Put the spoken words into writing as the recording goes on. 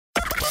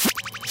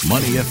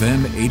Money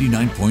FM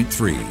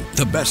 89.3,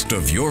 the best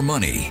of your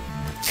money.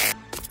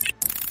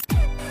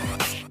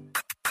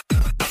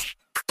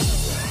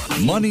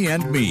 Money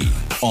and Me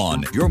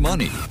on Your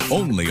Money,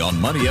 only on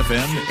Money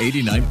FM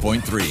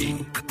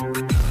 89.3.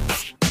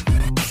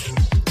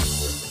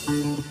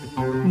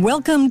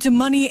 Welcome to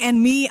Money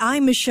and Me.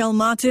 I'm Michelle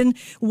Martin.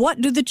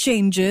 What do the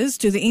changes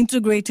to the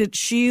integrated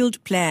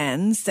Shield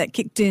plans that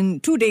kicked in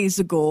 2 days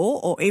ago,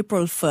 or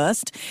April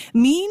 1st,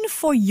 mean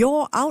for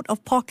your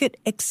out-of-pocket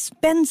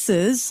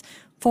expenses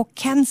for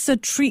cancer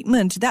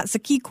treatment? That's a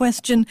key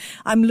question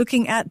I'm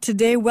looking at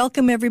today.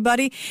 Welcome,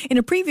 everybody. In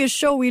a previous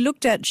show, we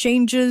looked at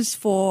changes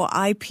for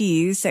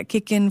IPs that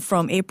kick in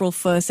from April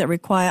 1st that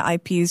require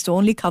IPs to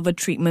only cover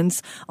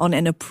treatments on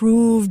an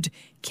approved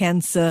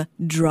cancer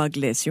drug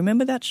list. You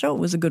remember that show? It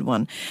was a good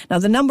one. Now,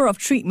 the number of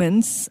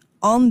treatments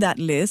on that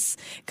list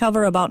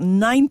cover about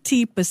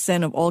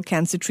 90% of all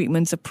cancer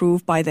treatments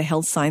approved by the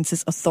Health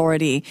Sciences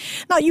Authority.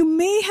 Now, you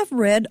may have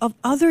read of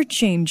other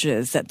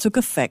changes that took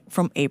effect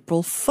from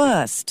April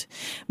 1st.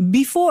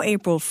 Before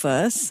April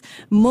 1st,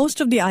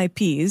 most of the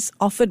IPs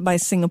offered by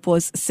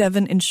Singapore's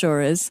 7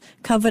 insurers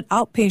covered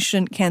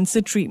outpatient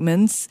cancer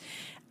treatments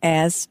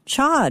as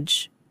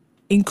charged,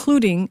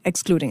 excluding,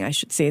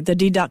 the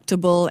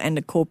deductible and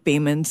the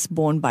co-payments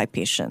borne by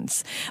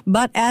patients.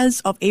 But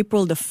as of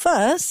April the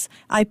 1st,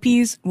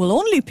 IPs will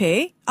only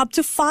pay up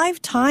to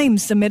 5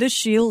 times the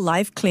MediShield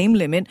life claim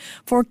limit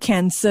for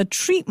cancer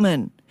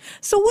treatment.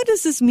 So what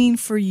does this mean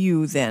for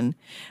you then?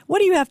 What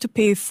do you have to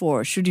pay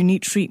for should you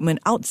need treatment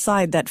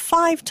outside that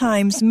 5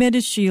 times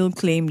MediShield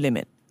claim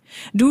limit?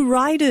 Do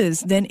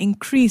riders then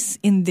increase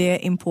in their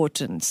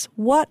importance?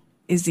 What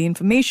is the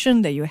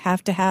information that you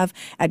have to have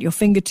at your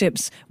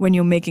fingertips when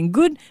you're making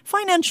good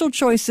financial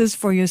choices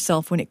for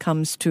yourself when it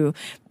comes to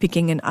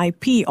picking an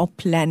IP or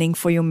planning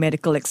for your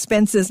medical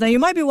expenses? Now, you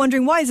might be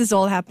wondering, why is this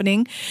all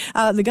happening?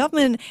 The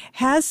government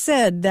has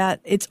said that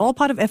it's all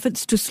part of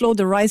efforts to slow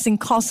the rising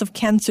cost of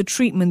cancer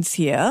treatments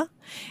here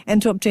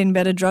and to obtain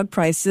better drug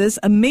prices.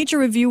 A major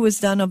review was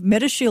done of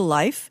MediShield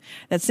Life,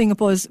 that's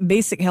Singapore's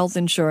basic health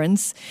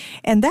insurance,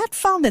 and that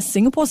found that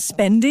Singapore's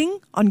spending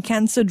on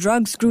cancer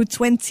drugs grew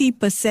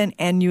 20%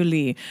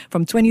 annually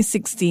from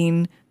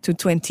 2016 to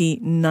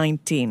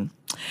 2019.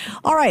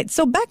 All right,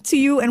 so back to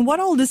you and what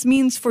all this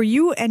means for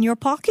you and your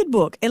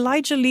pocketbook.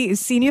 Elijah Lee is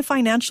Senior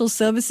Financial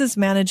Services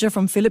Manager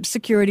from Philips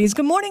Securities.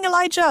 Good morning,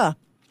 Elijah.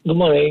 Good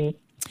morning.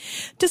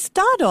 To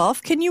start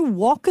off, can you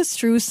walk us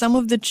through some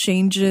of the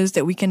changes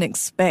that we can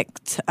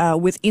expect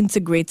with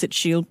integrated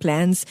Shield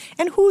plans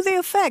and who they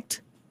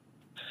affect?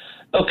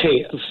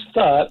 Okay, to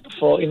start,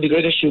 for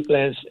integrated Shield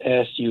plans,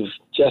 as you've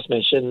just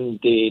mentioned,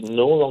 they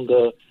no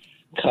longer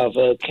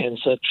cover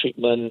cancer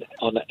treatment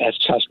on an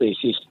as-charged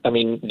basis.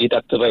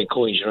 Deductible and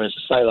co-insurance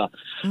aside.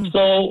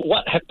 So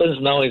what happens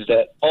now is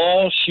that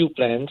all Shield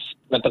plans,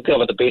 I'm talking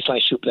about the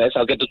baseline Shield plans,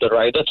 I'll get to the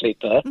riders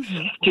later.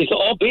 Okay, so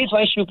all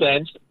baseline Shield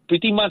plans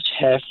pretty much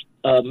have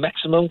a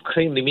maximum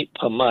claim limit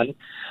per month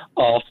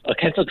of a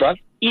cancer drug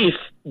if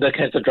the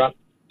cancer drug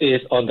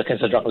is on the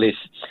cancer drug list.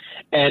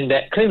 And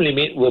that claim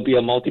limit will be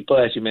a multiple,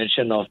 as you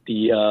mentioned, of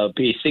the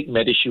basic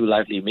MediShield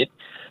life limit.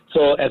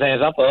 So as an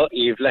example,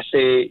 if let's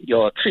say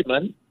your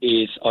treatment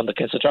is on the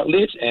cancer drug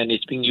list and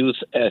it's being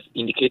used as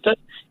indicated,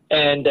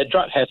 and the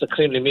drug has a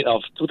claim limit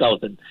of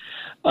 2,000,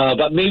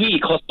 but maybe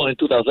it costs more than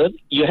 2,000,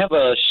 you have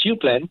a Shield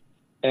plan,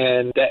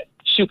 and that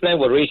Shield plan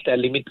will raise that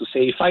limit to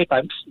say 5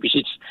 times, which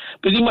is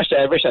pretty much the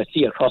average I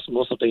see across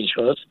most of the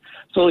insurers.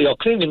 So your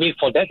claim limit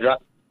for that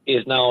drug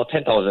is now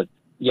 10,000.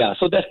 Yeah,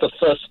 so that's the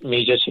first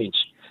major change.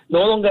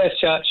 No longer as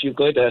charged, you're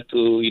going to have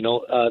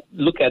to,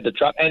 look at the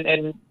drug.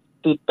 And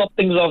to top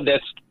things off,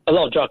 there's a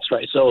lot of drugs,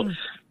 right? So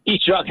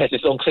each drug has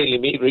its own claim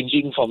limit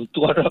ranging from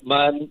 200 a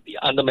month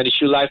under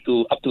MediShield Life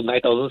to up to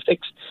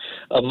 9,006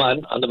 a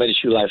month under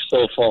MediShield Life.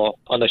 So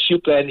on a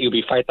Shield plan, it'll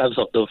be 5 times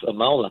of those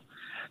amount.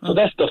 So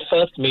that's the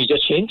first major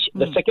change.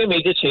 The second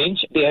major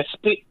change, they have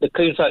split the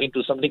claims out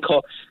into something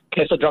called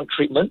cancer drug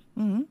treatment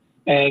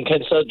and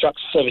cancer drug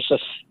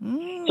services.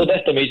 So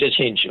that's the major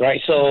change,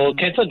 right? So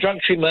cancer drug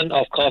treatment,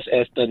 of course,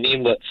 as the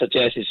name would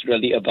suggest, is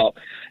really about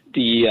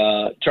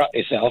the drug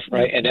itself,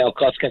 right? And then, of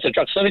course, cancer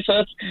drug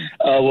services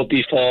will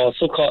be for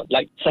so-called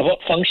like support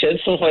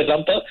functions. So, for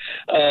example,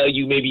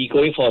 you may be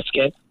going for a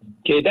scan.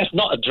 Okay, that's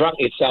not a drug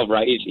itself,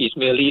 right? It's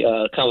merely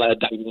kind of like a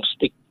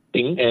diagnostic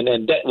thing, and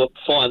that will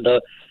fall under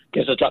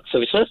cancer drug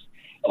services.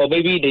 Or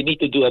maybe they need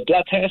to do a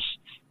blood test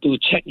to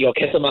check your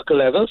cancer marker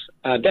levels.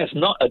 That's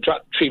not a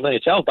drug treatment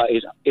itself, but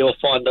it will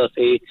fall under,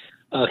 say,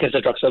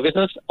 cancer drug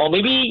services. Or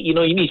maybe, you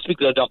need to speak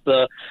to a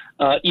doctor.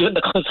 Even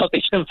the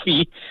consultation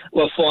fee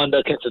will fall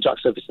under cancer drug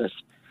services.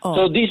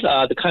 So these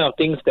are the kind of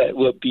things that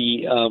will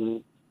be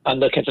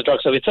under cancer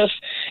drug services.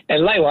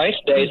 And likewise,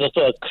 there is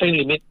also a claim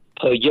limit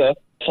per year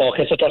for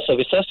cancer drug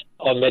services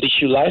on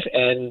MediShield Life.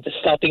 And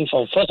starting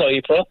from 1st of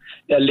April,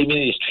 the limit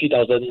is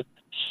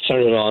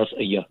 $3,700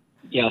 a year.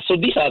 Yeah, so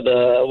these are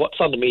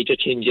some of the major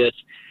changes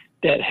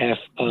that have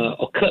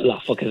occurred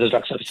for cancer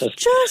drug services.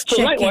 Just so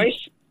checking.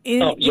 Likewise,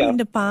 in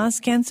the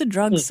past, cancer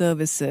drug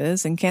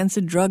services and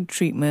cancer drug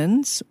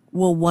treatments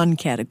were one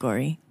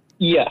category.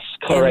 Yes,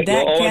 correct. And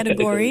that You're all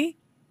category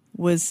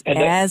was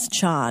as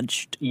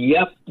charged.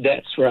 Yep,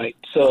 that's right.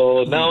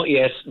 So now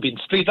it has been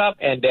split up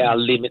and there are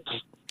limits.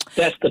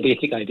 That's the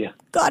basic idea.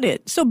 Got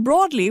it. So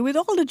broadly, with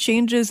all the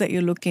changes that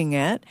you're looking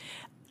at,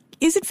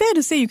 is it fair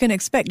to say you can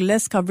expect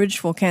less coverage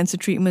for cancer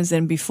treatments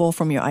than before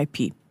from your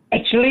IP?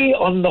 Actually,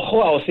 on the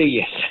whole, I would say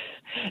yes.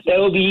 There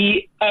will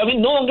be,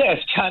 no longer as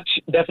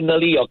charged,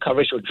 definitely your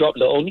coverage will drop.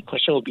 The only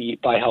question will be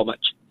by how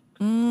much.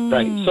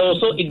 Right.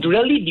 So it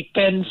really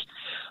depends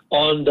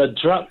on the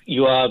drug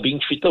you are being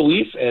treated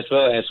with as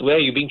well as where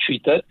you're being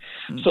treated.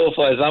 So,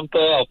 for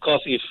example, of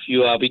course, if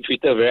you are being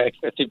treated with a very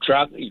expensive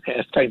drug, you can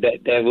expect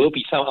that there will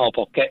be some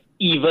out-of-pocket,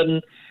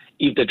 even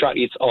if the drug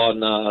is on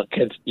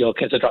your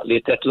cancer drug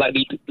list.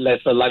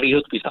 There's a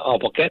likelihood to be some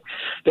out-of-pocket.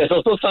 There's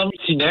also some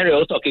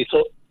scenarios. Okay,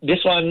 so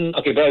this one,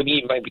 bear with me,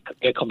 it might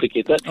get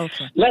complicated.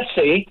 Okay. Let's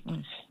say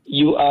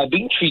you are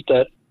being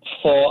treated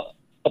for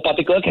a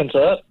particular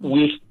cancer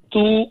with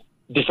two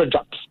different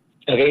drugs.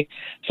 Okay,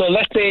 so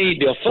let's say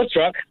your first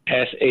drug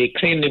has a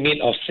claim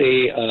limit of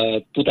say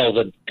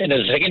 2,000, and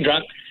the second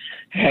drug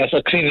has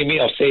a claim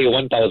limit of say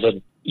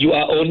 1,000. You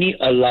are only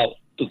allowed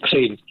to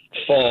claim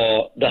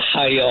for the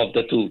higher of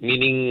the two,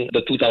 meaning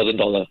the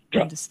 $2,000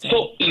 drug.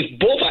 So if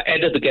both are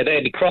added together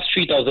and it cross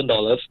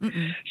 $3,000,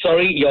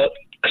 your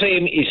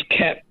claim is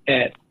capped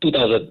at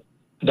 2,000.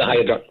 The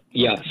higher drug.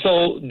 Yeah.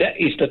 So that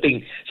is the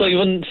thing. So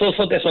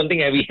that's one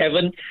thing, and we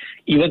haven't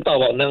even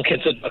talked about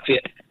non-cancer drugs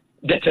yet.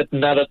 That's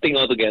another thing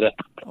altogether.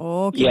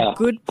 Okay, yeah.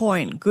 Good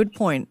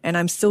point. And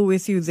I'm still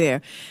with you there.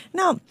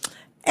 Now,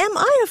 am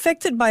I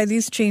affected by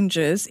these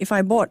changes if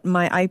I bought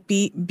my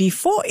IP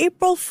before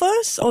April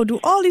 1st, or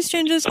do all these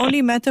changes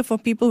only matter for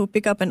people who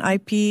pick up an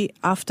IP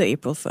after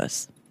April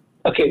 1st?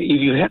 Okay, if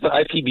you have an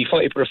IP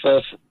before April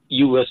 1st,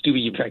 you will still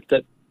be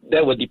impacted.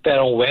 That will depend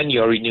on when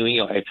you're renewing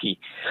your IP.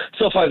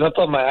 So, for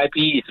example, my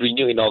IP is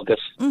renewed in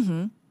August,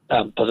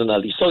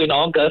 personally. So, in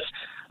August,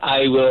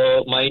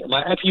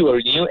 my IP will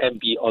renew and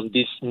be on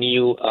this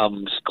new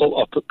scope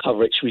of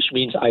coverage, which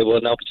means I will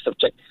now be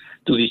subject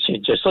to these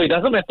changes. So it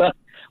doesn't matter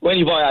when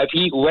you buy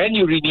IP, when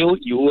you renew,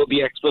 you will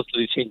be exposed to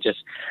these changes.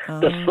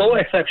 The sole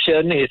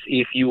exception is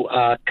if you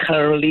are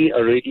currently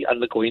already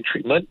undergoing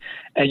treatment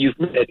and you've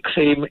made a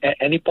claim at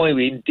any point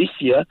within this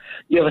year,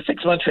 you have a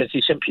 6-month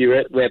transition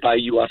period whereby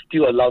you are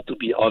still allowed to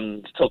be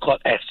on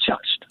so-called as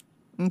charged.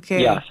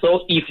 Okay. Yeah.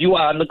 So if you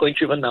are undergoing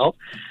treatment now,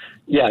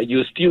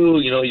 you still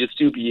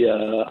be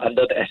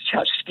under the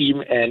as-charge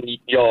scheme, and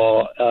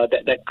your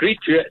that grace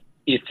period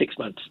is 6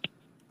 months.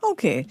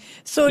 Okay,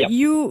 so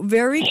you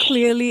very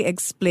clearly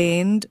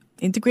explained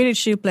Integrated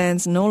Shield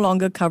plans no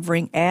longer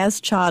covering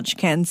as-charged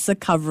cancer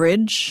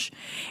coverage,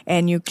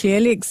 and you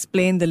clearly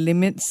explained the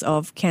limits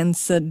of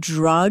cancer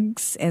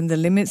drugs and the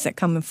limits that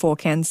come for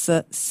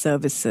cancer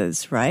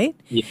services, right?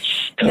 Yes.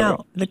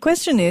 Now, the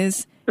question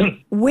is,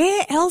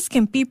 where else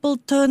can people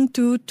turn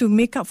to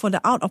make up for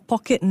the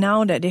out-of-pocket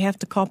now that they have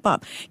to cop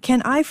up?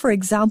 Can I, for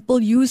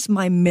example, use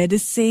my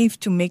Medisave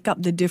to make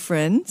up the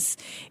difference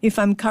if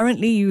I'm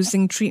currently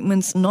using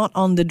treatments not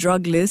on the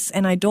drug list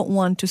and I don't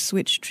want to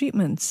switch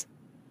treatments?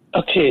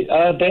 Okay,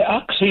 there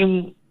are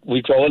claim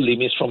withdrawal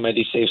limits from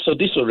Medisave, so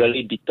this will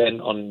really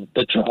depend on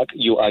the drug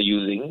you are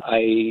using.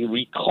 I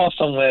recall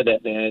somewhere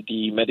that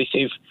the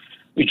Medisave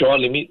withdrawal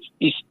limit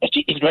is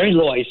very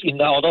low. It's in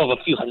the order of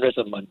a few hundreds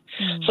a month.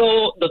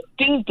 So the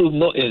thing to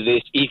note is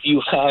this: if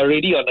you are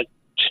already on a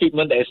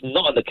treatment that is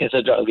not on the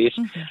cancer drug list,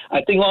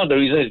 I think one of the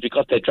reasons is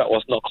because the drug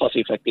was not cost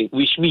effective,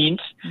 which means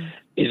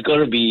it's going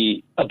to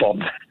be a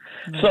bomb.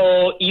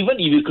 So even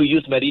if you could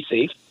use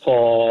Medisave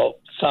for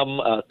some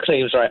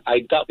claims, right, I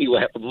doubt it will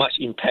have much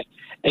impact.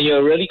 And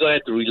you're really going to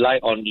have to rely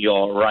on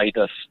your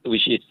riders,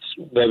 which is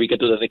where we get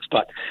to the next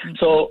part.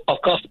 So, of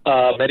course,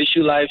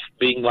 Medishield Life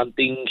being one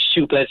thing,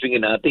 Shield plans being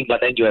another thing,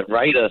 but then you have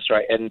riders,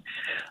 right? And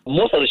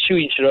most of the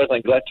Shield insurers,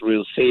 I'm glad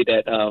to say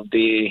that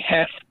they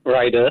have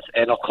riders,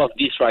 and of course,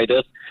 these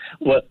riders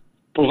will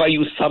provide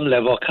you some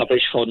level of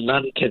coverage for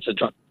non-cancer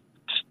drugs.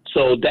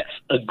 So that's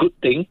a good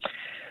thing,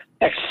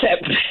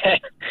 except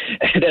that,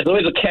 there's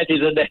always a catch,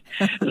 isn't there?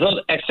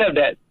 Except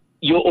that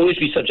you'll always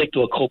be subject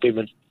to a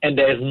co-payment, and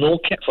there is no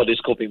cap for this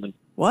co-payment.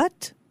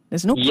 What?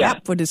 There's no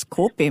cap for this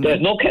co-payment?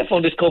 There's no cap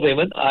for this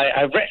co-payment.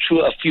 I read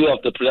through a few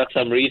of the product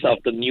summaries of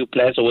the new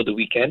plans over the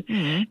weekend.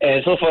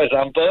 And so, for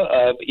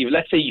example, if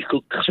let's say you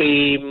could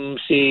claim,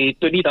 say,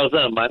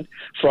 $20,000 a month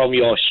from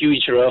your Shield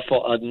insurer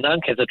for a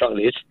non-cancer drug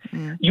list,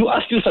 you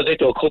are still subject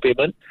to a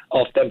co-payment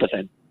of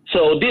 10%.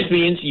 So this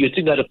means you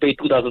still got to pay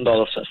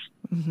 $2,000 first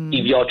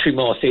if your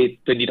treatment was, say,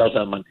 $20,000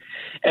 a month.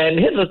 And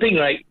here's the thing,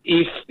 right?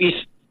 If it's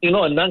a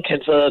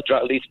non-cancer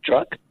drug list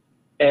drug,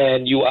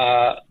 and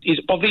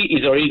it's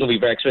already going to be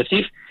very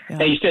expensive,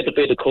 and you still have to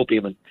pay the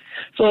co-payment.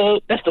 So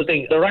that's the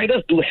thing. The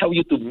riders do help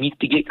you to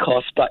mitigate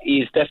costs, but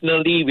it's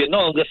definitely, we're no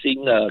longer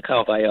seeing kind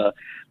of like a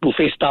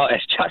buffet style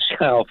as charged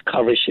kind of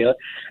coverage here.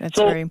 That's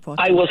so very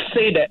important. I will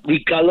say that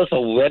regardless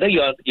of whether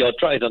your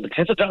drug is on the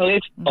cancer drug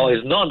list or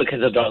is not on the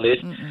cancer drug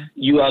list,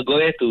 you are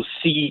going to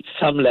see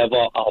some level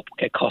of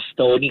out-of-pocket cost.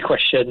 The only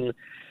question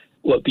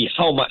would be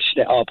how much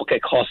that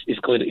out-of-pocket cost is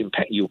going to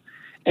impact you.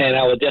 And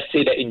I would just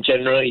say that in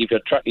general, if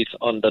your drug is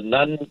on the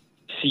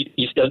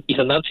is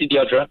a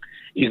non-CDL drug,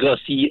 you're going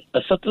to see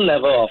a certain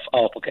level of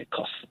out-of-pocket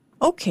costs.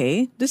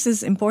 Okay, this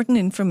is important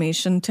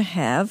information to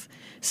have.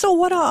 So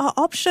what are our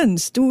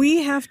options? Do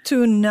we have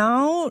to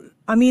now,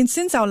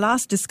 since our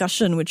last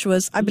discussion, which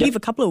was, I believe, a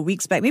couple of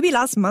weeks back, maybe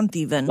last month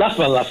even. Last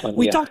month,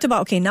 we talked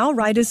about, now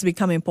riders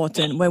become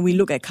important when we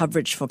look at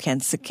coverage for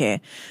cancer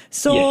care.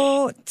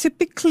 So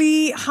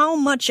typically, how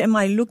much am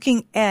I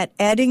looking at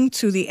adding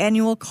to the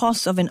annual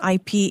cost of an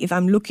IP if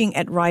I'm looking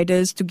at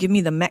riders to give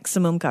me the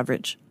maximum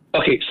coverage?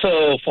 Okay,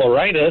 so for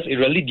riders, it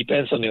really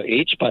depends on your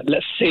age. But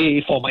let's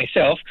say for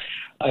myself,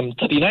 I'm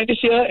 39 this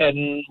year,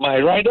 and my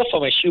rider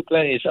for my Shield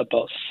plan is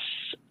about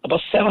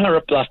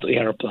 700 plus to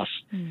 800 plus.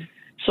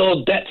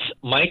 So that's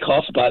my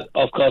cost. But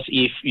of course,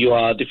 if you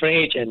are a different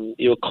age and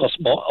it will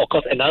cost more, of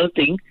course, another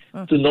thing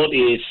to note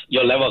is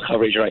your level of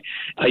coverage, right?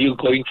 Are you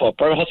going for a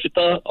private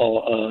hospital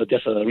or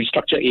just a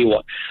restructured A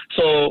ward?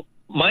 So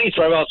mine is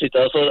private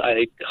hospital, so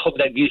I hope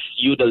that gives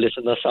you, the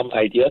listener, some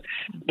idea.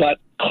 But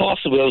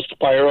costs will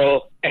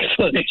spiral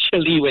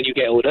exponentially when you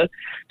get older.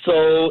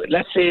 So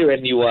let's say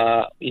when you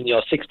are in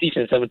your 60s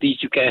and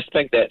 70s, you can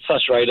expect that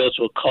such riders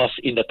will cost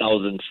in the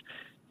thousands,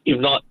 if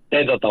not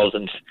tens of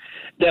thousands.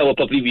 That will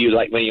probably be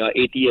like when you are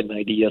 80 and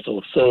 90 years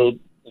old. So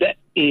that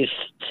is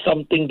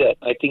something that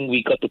I think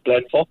we got to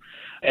plan for.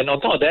 And on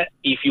top of that,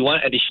 if you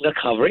want additional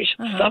coverage,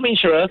 some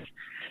insurers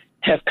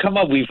have come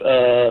up with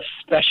a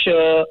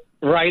special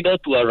rider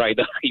to a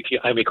rider,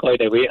 if I may call it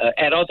that way,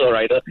 add-on to a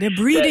rider. They're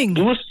breeding.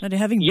 They're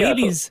having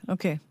babies.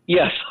 Okay.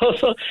 Yeah,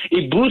 so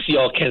it boosts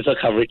your cancer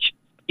coverage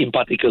in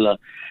particular.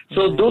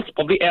 So those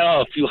probably add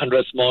on a few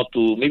hundreds more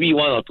to maybe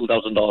 $1,000 or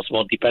 $2,000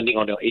 more, depending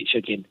on your age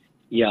again.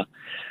 Yeah.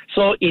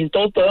 So in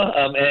total,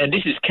 and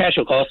this is cash,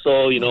 of course,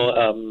 so,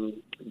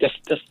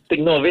 just take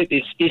note of it.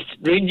 It's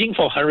ranging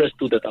from hundreds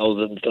to the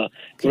thousands.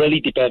 It really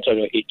depends on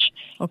your age.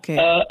 Okay.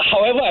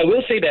 However, I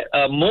will say that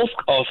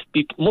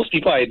most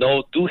people I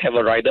know do have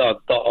a rider on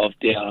top of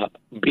their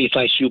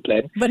baseline Shield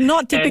plan. But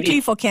not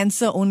typically for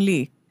cancer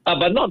only.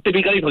 But not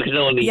typically for cancer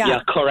only. Yeah,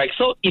 correct.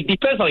 So it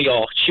depends on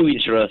your Shield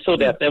insurer. So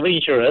there are several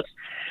insurers.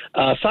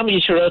 Some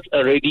insurers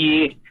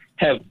already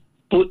have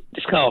put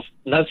this kind of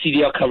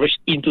non-CDL coverage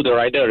into the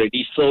rider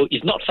already, so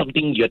it's not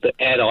something you have to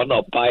add on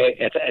or buy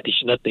as an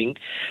additional thing.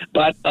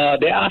 But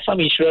there are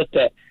some insurers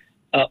that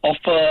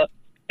offer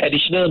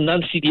additional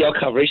non-CDL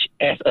coverage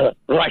as a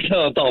rider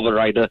on top of a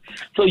rider.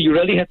 So you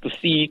really have to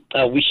see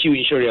which Shield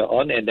insurer you're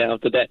on, and then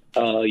after that,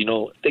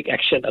 take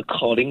action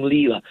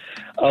accordingly.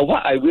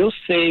 What I will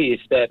say is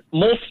that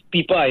most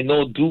people I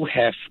know do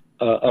have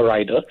a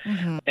rider,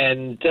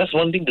 and just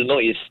one thing to know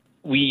is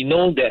we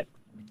know that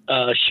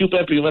Shield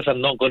plan premiums are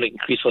not going to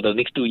increase for the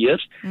next 2 years.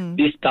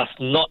 This does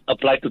not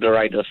apply to the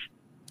riders.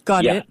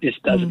 Got it. This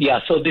does.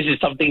 So this is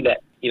something that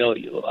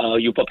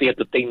you probably have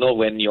to take note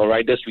when your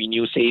riders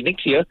renew, say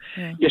next year.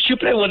 Your Shield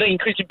plan won't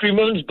increase in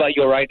premiums, but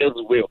your riders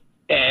will.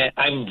 And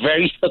I'm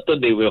very certain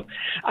they will.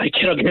 I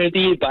cannot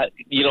guarantee it, but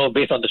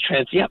based on the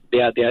trends, they're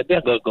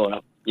going to go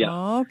up.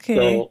 Yeah. Okay.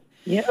 So,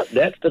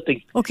 that's the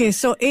thing. Okay,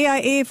 so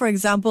AIA, for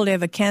example, they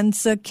have a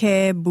cancer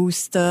care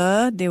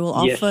booster. They will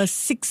offer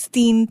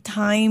 16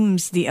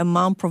 times the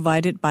amount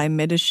provided by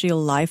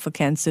MediShield Life for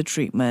cancer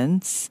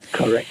treatments.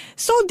 Correct.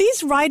 So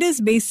these riders,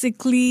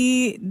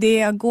 basically,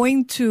 they are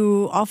going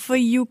to offer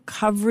you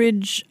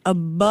coverage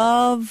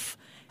above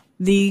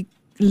the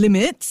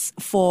limits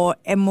for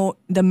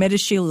the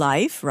MediShield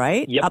Life,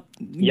 right? Yep.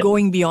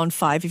 Going beyond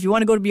 5. If you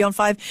want to go to beyond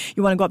 5,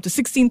 you want to go up to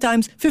 16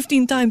 times,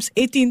 15 times,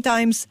 18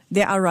 times.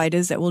 There are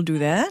riders that will do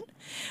that.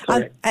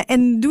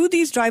 And will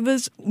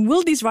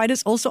these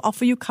riders also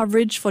offer you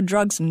coverage for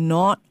drugs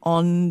not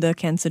on the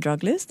cancer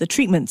drug list? The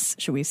treatments,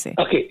 should we say?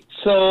 Okay,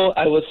 so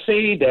I would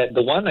say that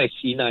the one I've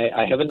seen,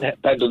 I haven't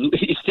had time to look.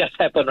 It's just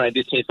happened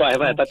this day, so I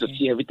haven't had time to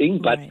see everything.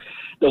 But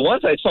the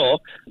ones I saw,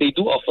 they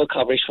do offer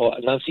coverage for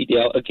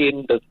non-CDL.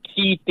 Again, the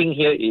key thing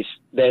here is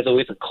there's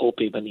always a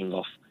co-payment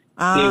involved.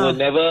 They will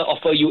never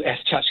offer you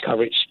as-charge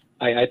coverage.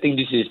 I think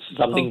this is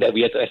something that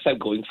we have to accept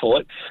going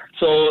forward.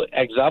 So,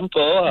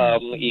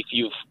 example, if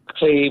you've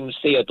claimed,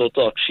 say, a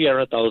total of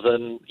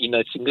 $300,000 in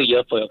a single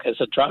year for your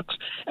cancer drugs,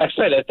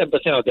 expect that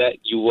 10% of that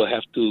you will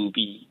have to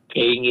be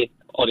paying it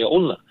on your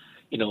own.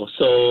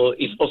 So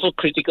it's also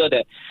critical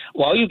that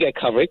while you get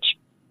coverage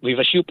with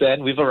a Shield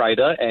plan, with a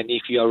rider, and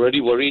if you are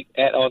really worried,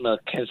 add on a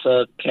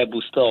cancer care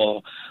booster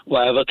or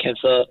whatever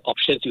cancer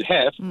options you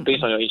have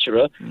based on your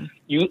insurer,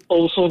 you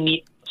also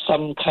need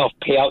some kind of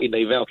payout in the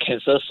event of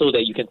cancer so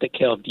that you can take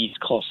care of these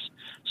costs.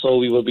 So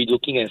we will be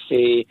looking at,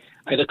 say,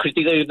 either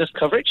critical illness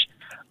coverage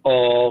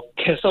or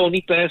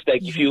cancer-only plans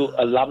that give you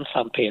a lump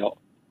sum payout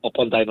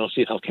upon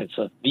diagnosis of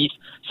cancer. These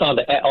some of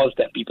the add-ons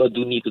that people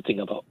do need to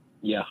think about.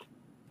 Yeah.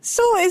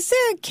 So is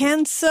there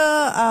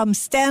cancer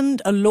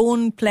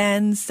stand-alone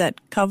plans that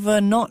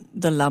cover not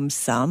the lump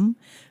sum,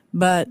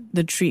 but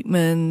the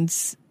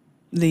treatments,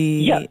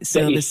 the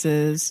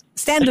services?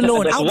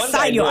 Standalone,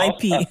 outside your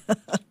IP.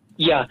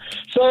 Yeah,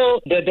 so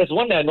there's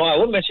one that I know. I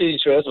won't mention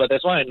insurance, but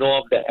there's one I know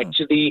of that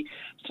actually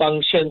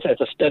functions as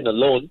a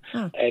standalone,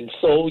 and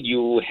so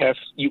you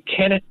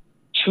can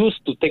choose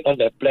to take on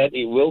that plan,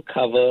 it will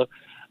cover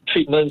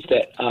treatments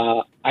that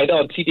are either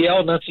on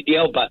CDL,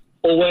 non-CDL, but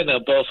over and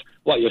above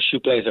what your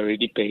Shield plan is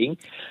already paying.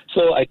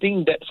 So I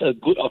think that's a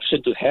good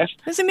option to have.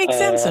 Does it make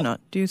sense or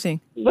not, do you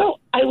think? Well,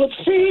 I would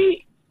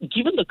say,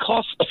 given the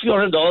cost, a few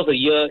 $100 a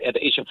year at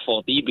the age of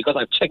 40, because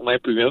I've checked my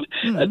premium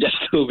just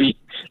to be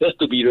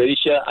really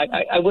sure,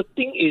 I would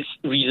think it's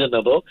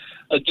reasonable.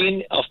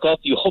 Again, of course,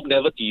 you hope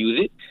never to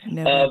use it.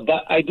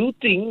 But I do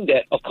think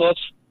that, of course,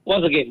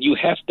 once again, you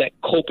have that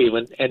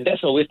co-payment, and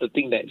that's always the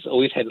thing that's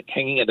always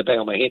hanging at the back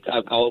of my head.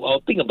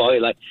 I'll think about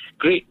it like,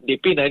 great, they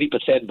pay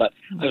 90%, but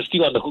I'm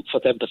still on the hook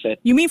for 10%.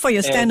 You mean for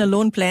your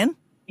standalone plan?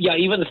 Yeah,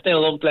 even the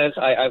standalone plans,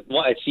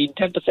 what I've seen,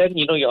 10%,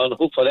 you're on the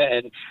hook for that,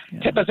 and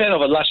 10% of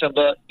a large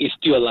number is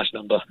still a large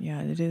number.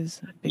 Yeah, it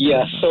is.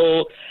 Yeah,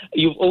 so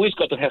you've always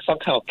got to have some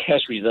kind of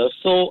cash reserve.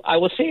 So I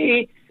would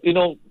say,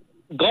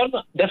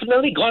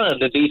 definitely gone are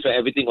the days where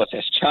everything was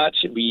as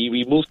charged.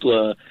 We moved to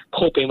a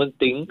co-payment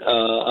thing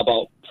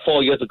about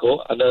 4 years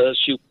ago under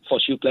Shield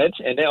plans,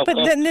 and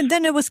then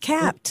then it was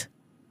capped.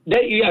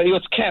 It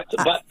was capped,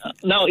 but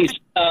now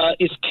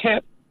it's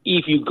capped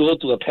if you go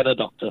to a panel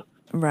doctor.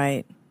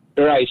 Right.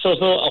 Right. So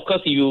of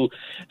course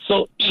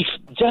if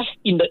just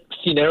in the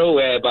scenario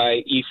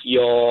whereby if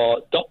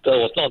your doctor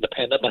was not on the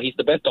panel, but he's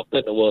the best doctor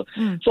in the world,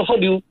 so how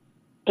do you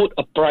put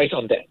a price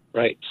on that,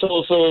 right?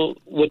 So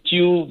would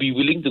you be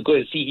willing to go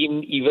and see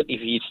him even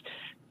if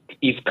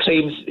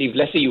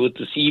let's say you were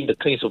to see him, the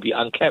claims will be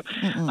uncapped?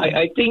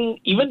 I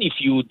think even if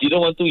you didn't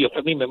want to, your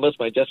family members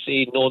might just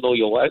say, no,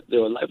 your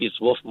life is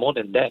worth more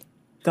than that.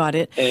 Got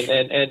it.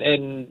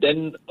 And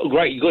then,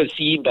 right, you go and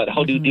see him, but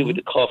how do you deal with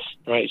the cost,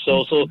 right?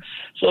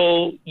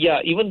 So yeah,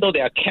 even though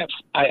there are caps,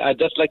 I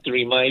just like to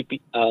remind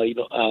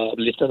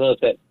listeners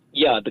that,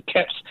 yeah, the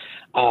caps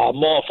are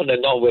more often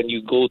than not when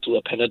you go to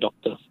a panel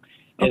doctor.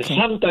 And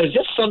sometimes,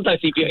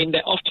 if you're in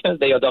that off chance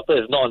that your doctor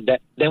is not on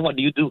that, then what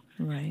do you do?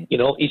 Right.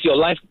 Is your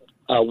life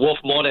worth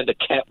more than the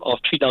cap of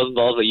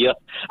 $3,000 a year?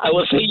 I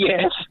would say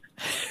yes.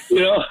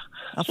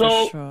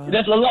 So sure.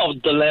 There's a lot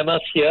of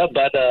dilemmas here,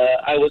 but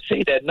I would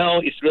say that now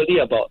it's really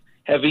about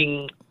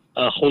having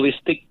a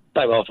holistic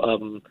type of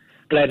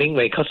planning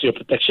when it comes to your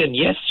protection.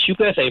 Yes, Shield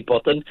plans are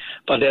important,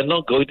 but they're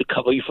not going to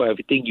cover you for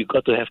everything. You've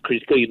got to have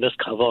critical illness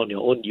cover on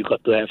your own. You've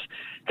got to have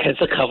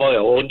cancer cover on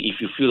your own if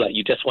you feel like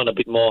you just want a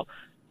bit more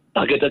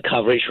targeted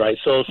coverage, right?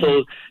 So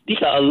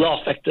these are a lot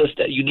of factors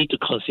that you need to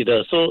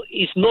consider. So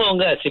it's no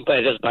longer as simple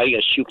as just buying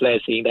a Shield plan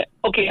and saying that,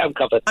 okay, I'm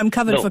covered. I'm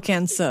covered for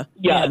cancer.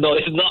 Yeah, no,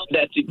 it's not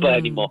that simple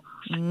anymore.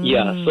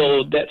 Yeah,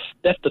 so that's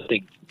the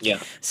thing. Yeah.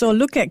 So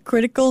look at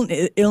critical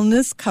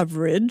illness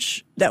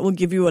coverage. That will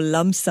give you a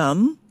lump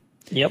sum.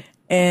 Yep.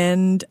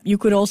 And you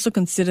could also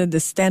consider the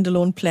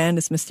standalone plan,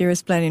 this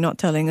mysterious plan. You're not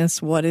telling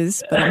us what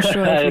is, but I'm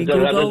sure if we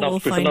Google, we'll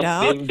find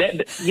out.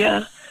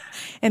 Yeah.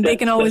 And they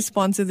can always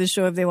sponsor the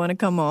show if they want to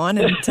come on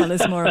and tell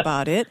us more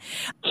about it.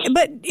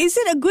 But is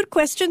it a good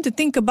question to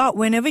think about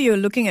whenever you're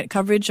looking at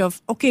coverage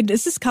of, okay,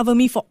 does this cover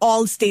me for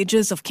all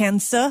stages of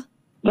cancer?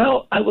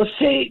 Well, I would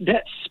say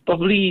that's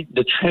probably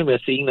the trend we're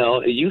seeing now.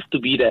 It used to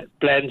be that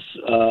plans,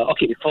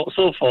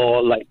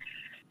 for like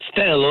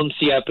standalone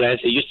CI plans,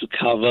 it used to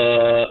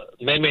cover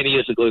many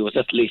years ago. It was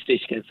just late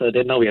stage cancer.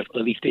 Then now we have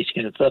early stage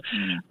cancer.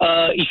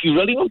 If you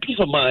really want peace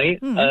of mind,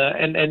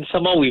 and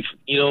somehow with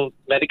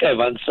medical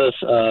advances,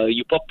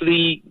 you're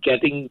probably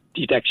getting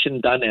detection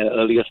done at an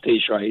earlier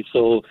stage, right?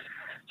 So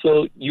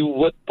you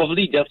would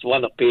probably just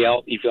want to pay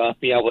out. If you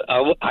ask me, I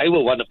would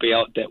want to pay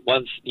out that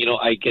once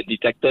I get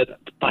detected,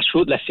 touch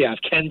wood, let's say I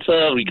have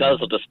cancer,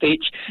 regardless of the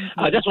stage,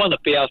 I just want to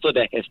pay out so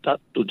that I can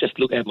start to just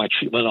look at my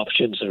treatment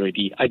options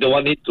already. I don't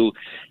want it to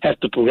have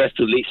to progress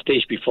to late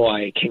stage before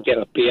I can get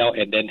a payout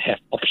and then have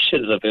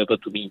options available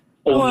to me.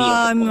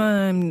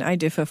 I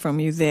differ from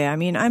you there. I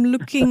mean, I'm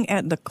looking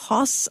at the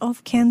costs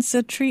of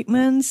cancer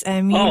treatments.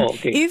 I mean,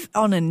 if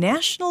on a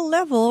national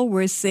level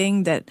we're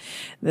saying that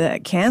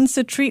the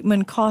cancer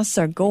treatment costs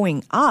are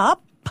going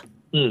up,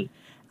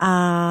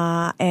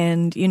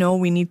 and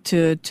we need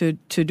to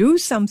do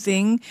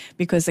something,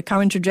 because the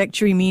current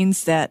trajectory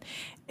means that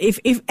if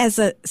as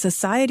a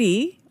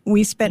society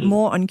we spent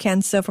more on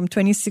cancer from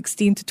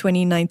 2016 to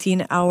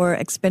 2019. Our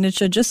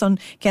expenditure just on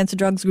cancer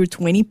drugs grew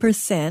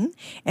 20%,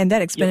 and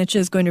that expenditure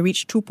is going to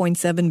reach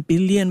 $2.7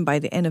 billion by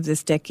the end of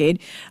this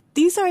decade.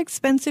 These are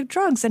expensive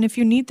drugs, and if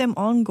you need them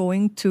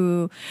ongoing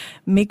to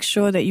make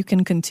sure that you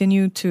can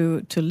continue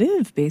to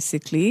live,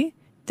 basically,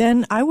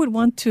 then I would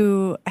want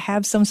to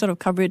have some sort of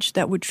coverage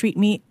that would treat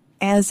me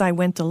as I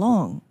went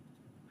along,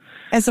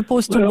 as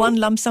opposed to one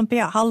lump sum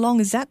payout. How long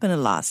is that going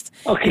to last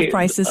if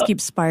prices keep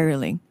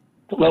spiraling?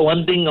 Well,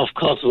 one thing, of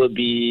course, would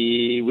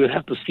be we'll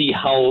have to see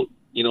how,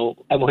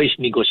 MOH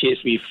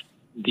negotiates with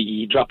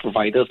the drug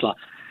providers.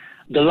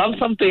 The lump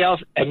sum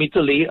payouts,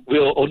 admittedly,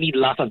 will only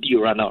last until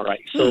you run out, right?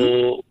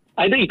 So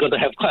either you're going to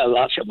have quite a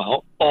large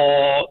amount,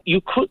 or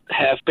you could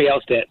have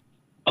payouts that,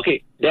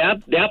 there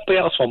are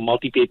payouts for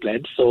multi-pay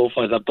plans. So,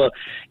 for example,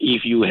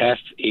 if you have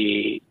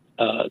a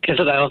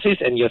cancer diagnosis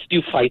and you're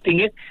still fighting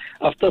it,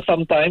 after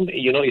some time,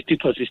 it's still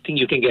persisting,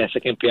 you can get a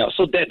second payout.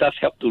 So that does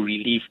help to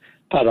relieve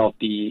part of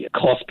the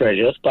cost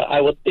pressures. But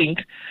I would think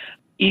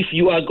if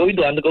you are going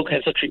to undergo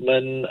cancer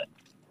treatment,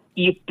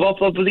 you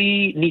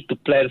probably need to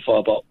plan for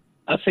about,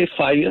 I'd say,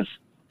 5 years.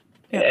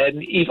 Yeah.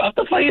 And if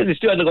after 5 years you're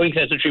still undergoing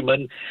cancer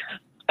treatment,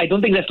 I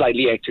don't think that's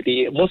likely,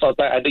 actually. Most of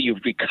the time, either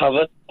you've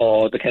recovered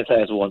or the cancer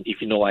has won, if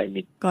you know what I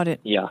mean. Got it.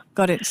 Yeah.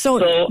 Got it. So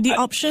the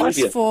options 5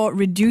 years. for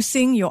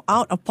reducing your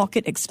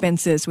out-of-pocket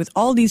expenses with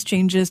all these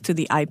changes to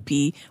the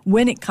IP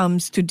when it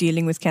comes to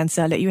dealing with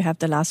cancer, I'll let you have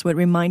the last word.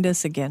 Remind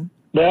us again.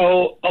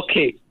 Well,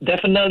 okay,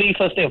 definitely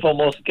first and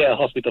foremost, get a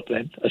hospital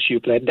plan, a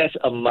shield plan. That's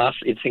a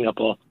must in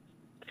Singapore.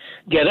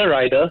 Get a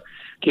rider.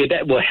 Okay,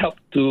 that will help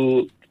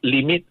to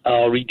limit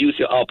or reduce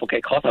your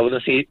out-of-pocket cost. I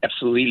wouldn't say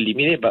absolutely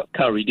limit it, but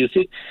kind of reduce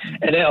it.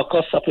 And then, of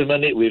course,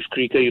 supplement it with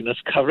critical illness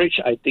coverage.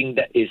 I think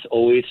that is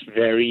always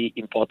very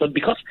important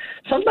because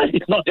sometimes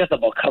it's not just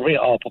about covering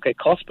your out-of-pocket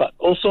costs, but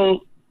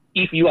also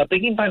if you are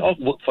taking time off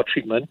work for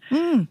treatment,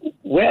 who's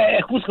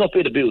going to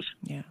pay the bills?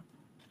 Yeah.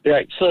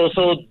 Right. So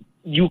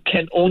you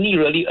can only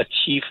really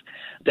achieve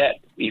that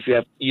if you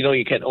have,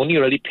 you can only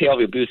really pay off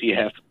your bills. You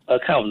have a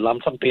kind of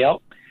lump sum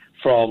payout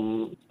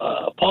from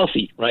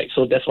policy, right?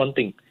 So that's one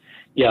thing.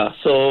 Yeah,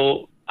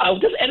 so I'll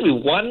just end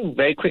with one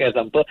very quick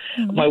example.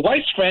 My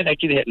wife's friend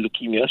actually had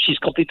leukemia. She's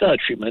completed her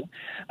treatment,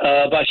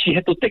 but she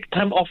had to take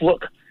time off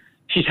work.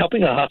 She's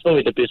helping her husband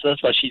with the business,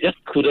 but she just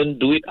couldn't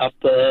do it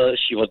after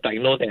she was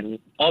diagnosed, and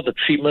all the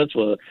treatments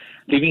were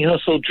leaving her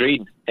so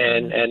drained.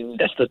 And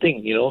that's the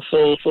thing,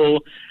 So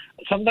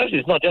sometimes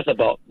it's not just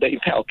about the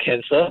impact of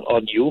cancer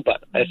on you,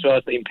 but as well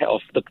as the impact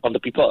on the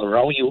people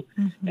around you.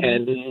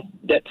 And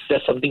that's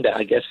something that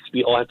I guess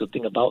we all have to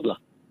think about.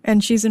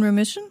 And she's in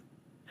remission?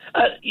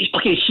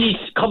 Okay, she's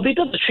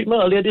completed the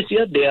treatment earlier this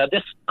year. They are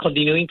just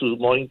continuing to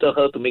monitor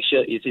her to make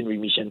sure it's in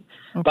remission.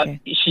 Okay. But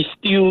she's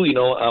still,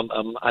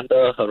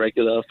 under her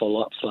regular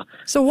follow-ups.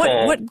 So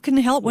what can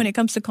help when it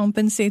comes to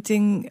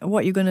compensating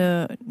what you're going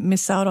to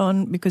miss out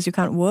on because you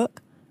can't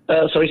work?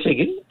 Sorry, say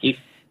again?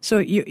 So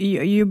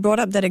you brought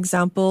up that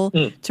example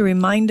to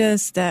remind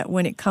us that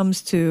when it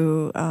comes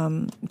to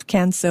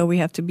cancer, we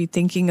have to be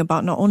thinking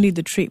about not only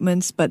the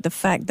treatments, but the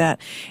fact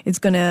that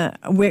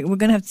we're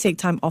gonna have to take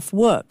time off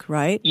work,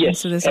 right?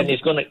 Yes, and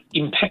it's going to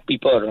impact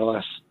people around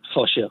us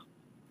for sure.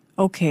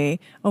 Okay.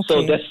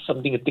 So that's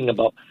something to think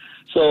about.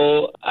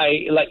 So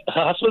her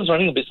husband's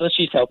running a business,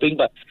 she's helping,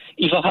 but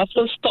if her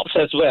husband stops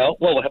as well,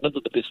 what will happen to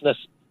the business?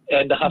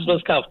 And the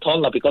husband's kind of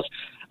torn because,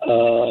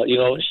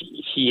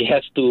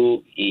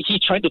 he's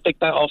trying to take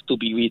time off to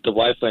be with the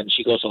wife when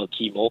she goes on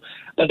chemo.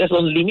 But there's a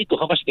limit to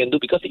how much he can do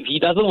because if he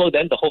doesn't work,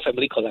 then the whole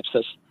family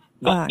collapses.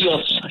 But it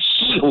was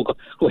she who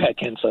had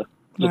cancer,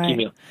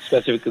 leukemia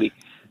specifically.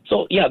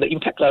 So, yeah, the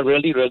impacts are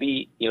really,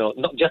 really,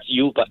 not just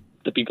you, but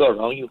the people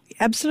around you.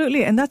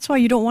 Absolutely. And that's why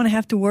you don't want to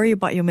have to worry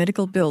about your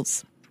medical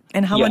bills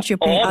and how much you're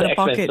paying out of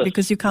pocket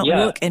because you can't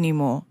work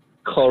anymore.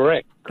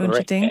 Correct. Don't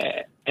you think?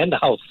 And the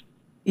house.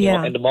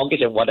 And the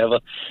mortgage and whatever.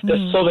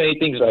 There's so many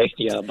things, right?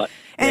 Yeah, but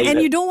and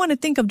you don't want to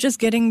think of just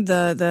getting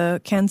the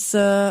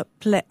cancer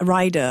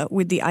rider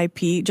with the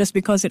IP just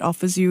because it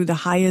offers you the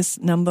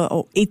highest number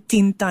or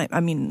 18 times.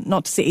 I mean,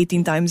 not to say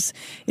 18 times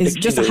is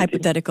just a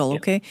hypothetical,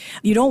 okay?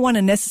 You don't want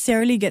to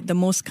necessarily get the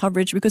most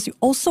coverage because you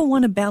also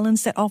want to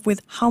balance that off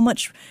with how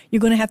much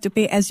you're going to have to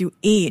pay as you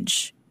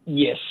age.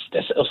 Yes,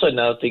 that's also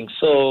another thing.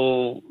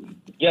 So,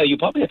 yeah, you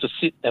probably have to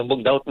sit and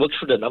work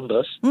through the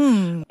numbers.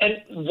 And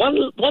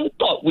one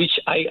thought which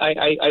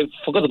I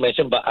forgot to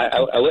mention, but I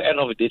will end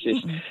off with this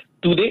is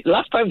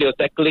last time they were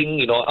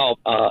tackling,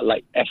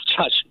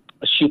 as-charged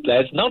shield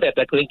plans. Now they're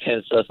tackling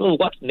cancer. So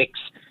what's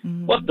next?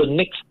 What's the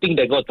next thing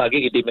they're going to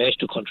target if they manage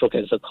to control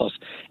cancer costs?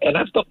 And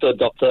I've talked to a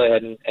doctor,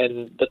 and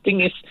the thing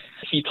is,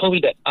 he told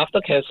me that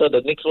after cancer, the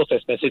next most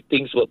expensive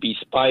things will be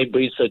spine,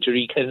 brain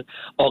surgery,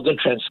 organ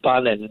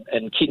transplant,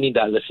 and kidney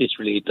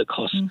dialysis-related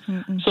costs.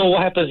 So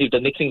what happens if the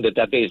next thing they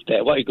target is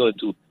that? What are you going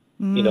to do?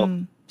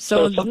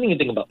 So something to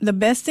think about. The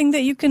best thing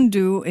that you can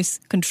do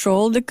is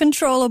control the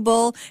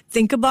controllable,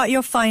 think about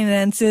your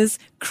finances,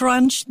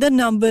 crunch the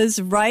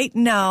numbers right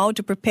now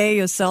to prepare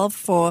yourself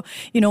for,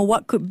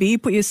 what could be,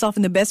 put yourself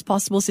in the best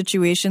possible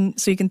situation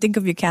so you can think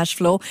of your cash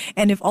flow.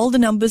 And if all the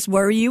numbers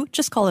worry you,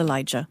 just call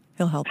Elijah.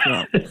 He'll help you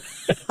out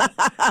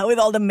with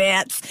all the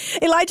maths.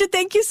 Elijah,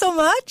 thank you so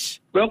much.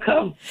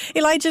 Welcome.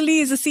 Elijah Lee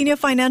is a Senior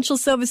Financial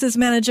Services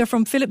Manager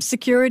from Philips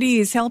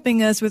Securities,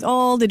 helping us with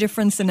all the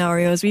different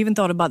scenarios. We even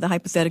thought about the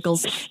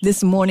hypotheticals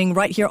this morning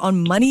right here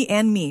on Money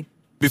and Me.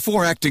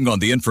 Before acting on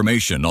the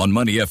information on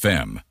Money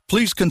FM,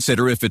 please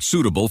consider if it's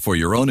suitable for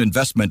your own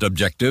investment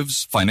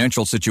objectives,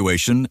 financial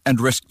situation, and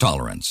risk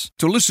tolerance.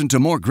 To listen to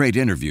more great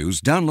interviews,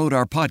 download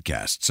our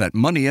podcasts at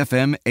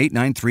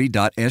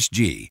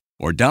moneyfm893.sg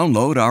or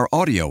download our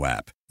audio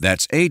app.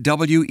 That's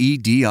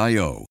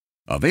AWEDIO.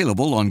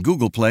 Available on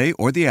Google Play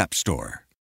or the App Store.